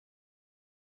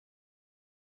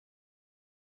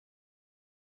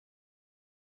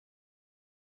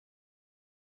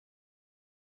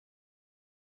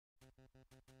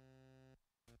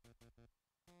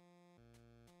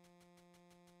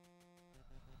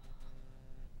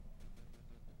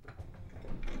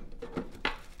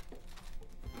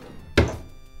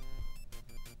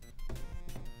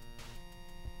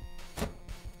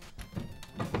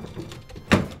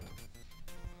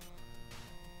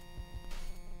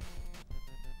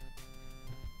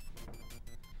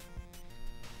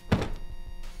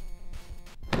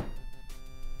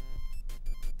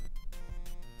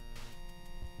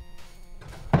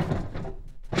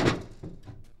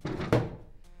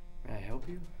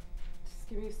You? Just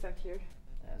give me a sec here.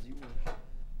 As you wish.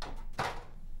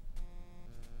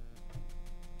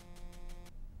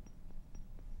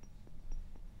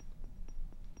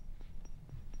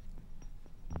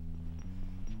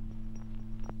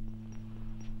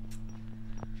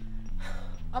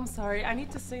 I'm sorry, I need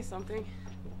to say something.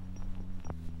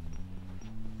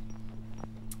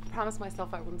 I promised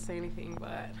myself I wouldn't say anything,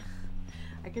 but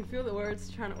I can feel the words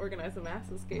trying to organize a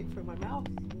mass escape from my mouth.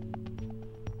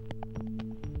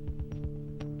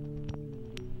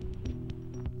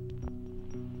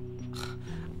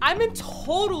 I'm in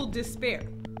total despair.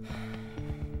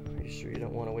 Are you sure you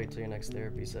don't want to wait till your next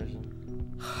therapy session?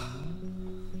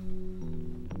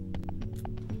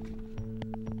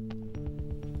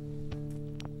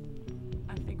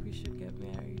 I think we should get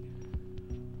married.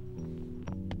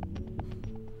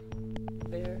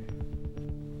 There.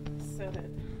 Said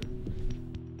it.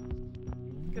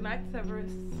 Good night,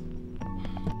 Severus.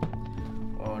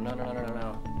 Oh, no.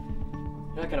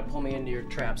 You're not gonna pull me into your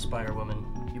trap, Spider-Woman.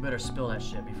 You better spill that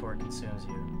shit before it consumes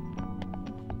you.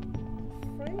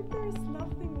 Afraid there's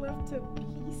nothing left to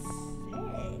be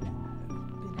said.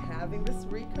 I've been having this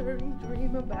recurring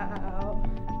dream about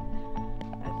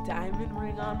a diamond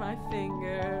ring on my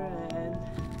finger and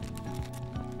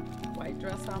white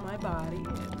dress on my body,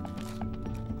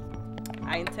 and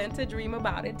I intend to dream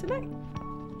about it tonight.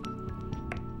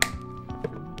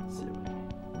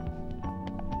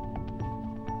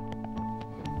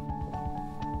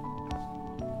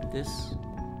 This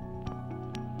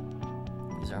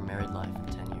is our married life in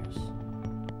 10 years.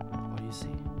 What do you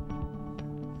see?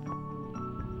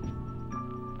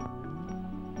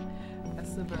 A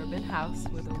suburban house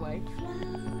with a white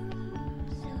flag.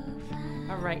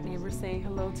 A right neighbor saying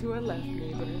hello to a left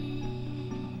neighbor.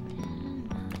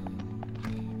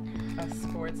 A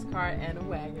sports car and a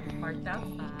wagon parked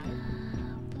outside.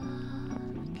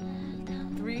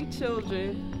 3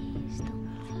 children.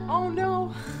 Oh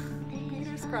no!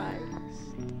 Crying.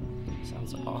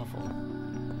 Sounds awful.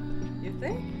 You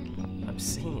think?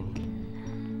 Obscene.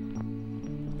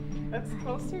 That's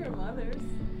close to your mother's.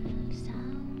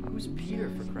 Who's Peter,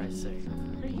 for Christ's sake?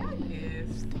 The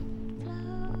youngest.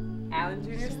 Alan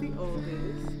Jr.'s the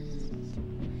oldest.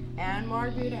 Anne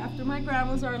Margaret, after my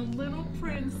grandma's our little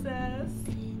princess.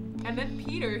 And then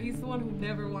Peter, he's the one who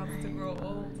never wants to grow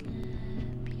old.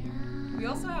 We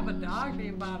also have a dog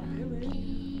named Bob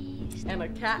Dylan. And a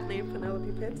cat named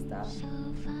Penelope Pitstop.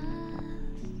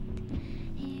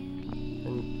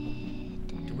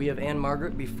 And do we have Anne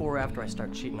Margaret before or after I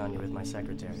start cheating on you with my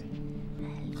secretary?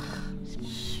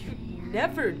 You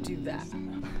never do that.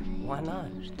 Why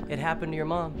not? It happened to your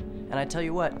mom. And I tell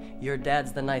you what, your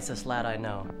dad's the nicest lad I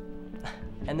know.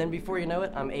 And then before you know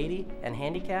it, I'm 80 and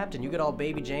handicapped, and you get all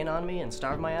Baby Jane on me and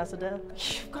starve my ass to death?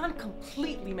 You've gone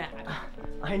completely mad.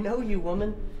 I know you,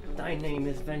 woman. Thy name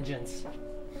is vengeance.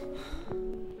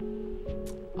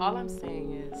 All I'm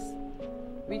saying is,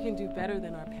 we can do better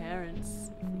than our parents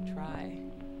if we try.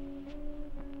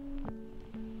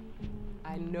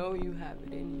 I know you have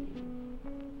it in you.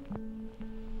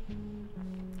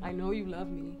 I know you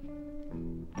love me.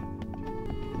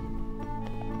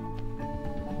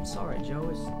 I'm sorry, Joe.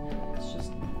 It's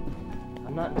just,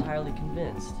 I'm not entirely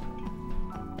convinced.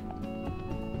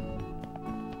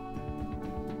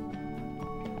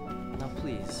 Now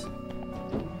please,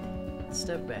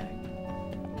 step back.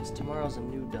 Because tomorrow's a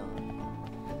new dawn.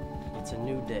 It's a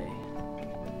new day.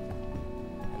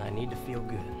 And I need to feel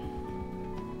good.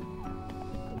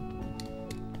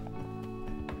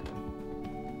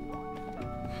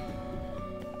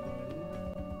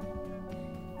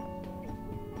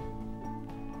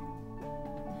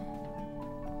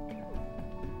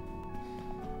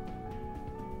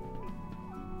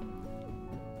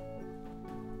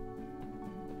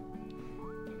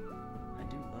 I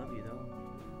do love you, though.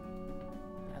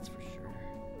 That's for sure.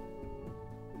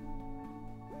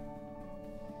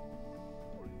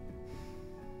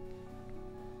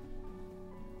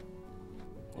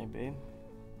 Hey, babe.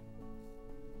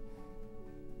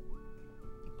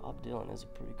 Bob Dylan is a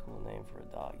pretty cool name for a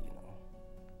dog, you know.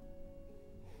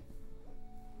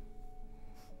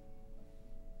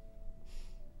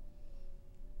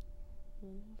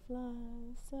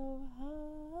 fly so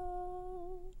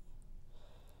high.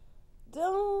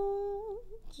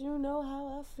 Don't you know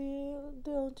how I feel?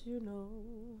 Don't you know?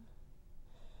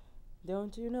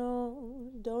 Don't you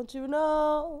know? Don't you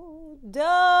know?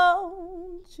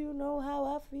 Don't you know how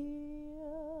I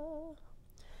feel?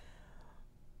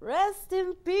 Rest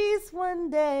in peace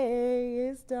when day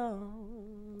is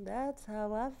done. That's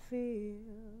how I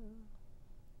feel.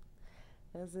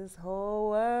 As this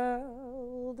whole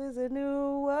world is a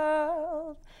new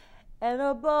world and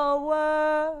a bold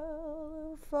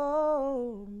world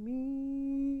for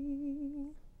me.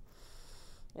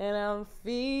 And I'm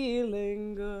feeling